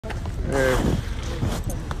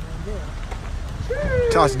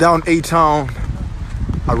Touchdown A-Town,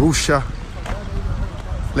 Arusha,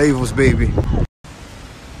 Levels baby.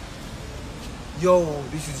 Yo,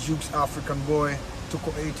 this is Jux African boy.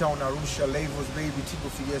 Tuko A-Town, Arusha, Levels baby, Tigo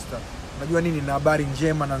Fiesta. Najua nini na habari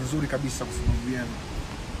njema na nzuri kabisa kusimamia.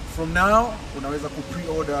 From now, unaweza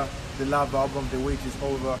ku-pre-order the Love album, The Wait is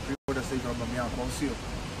Over. Pre-order save album yako, au sio?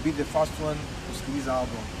 Be the first one kusikiliza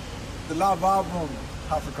album. The Love album,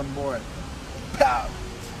 African boy. Pow!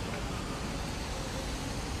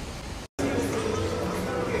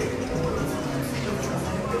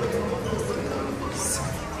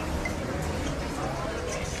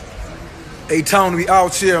 A-Town, we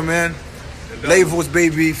out here, man. Levels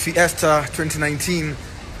baby, Fiesta 2019.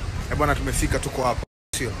 Bwana tumefika, tuko hapa.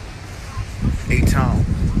 Sio. A-Town.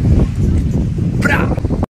 Bra!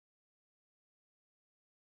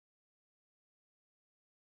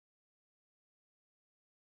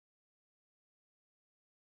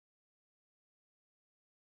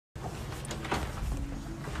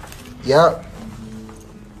 Yeah.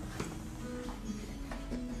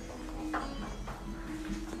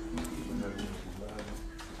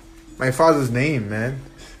 My father's name, man.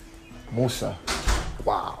 Musa.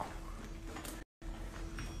 Wow.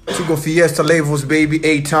 Tigo Fiesta, Levels baby,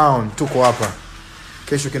 A-Town. Tuko hapa.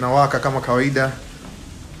 Kesho kinawaka kama kawaida.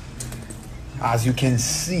 As you can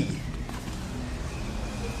see.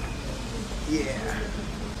 Yeah.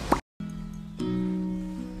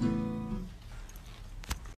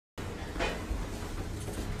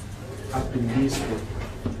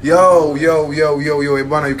 Yo,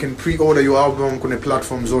 bwana, you can pre-order your album kwenye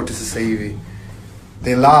platform zote sasa hivi.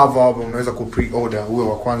 The Love album unaweza ku pre-order, uwe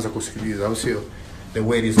wa kwanza kusikiliza, au sio? The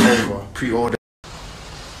Wait is Over, pre-order.